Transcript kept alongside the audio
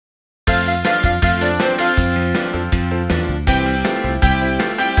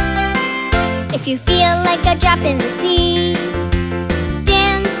if you feel like a drop in the sea.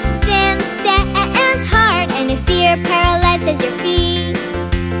 Dance, dance, dance hard, and if fear paralyzes your feet,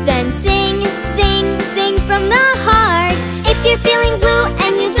 then sing, sing, sing from the heart. If you're feeling blue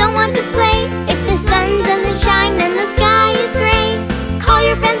and you don't want to play, if the sun doesn't shine and the sky is gray, call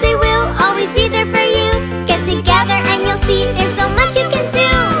your friends, they will always be there for you. Get together and you'll see there's so much you can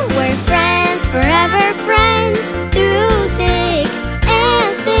do. We're friends, forever friends, through thick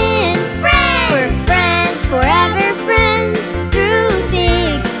and thin. Friends! We're friends, forever friends, through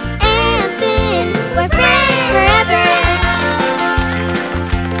thick and thin. We're friends forever.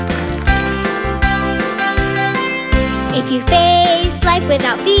 If you face life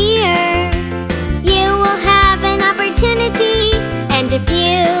without fear, you will have an opportunity. And if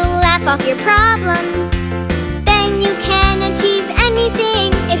you laugh off your problems, then you can achieve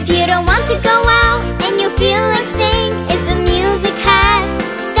anything. If you don't want to go out and you feel like staying, if the music has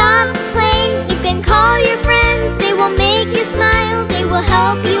stopped playing, you can call your friends. They will make you smile, they will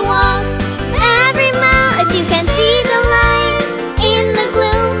help you walk every mile. If you can see the light in the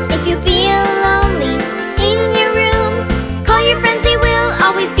gloom, if you feel lonely in your room, call your friends, they will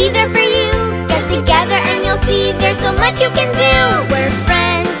always be there for you. Get together and you'll see there's so much you can do.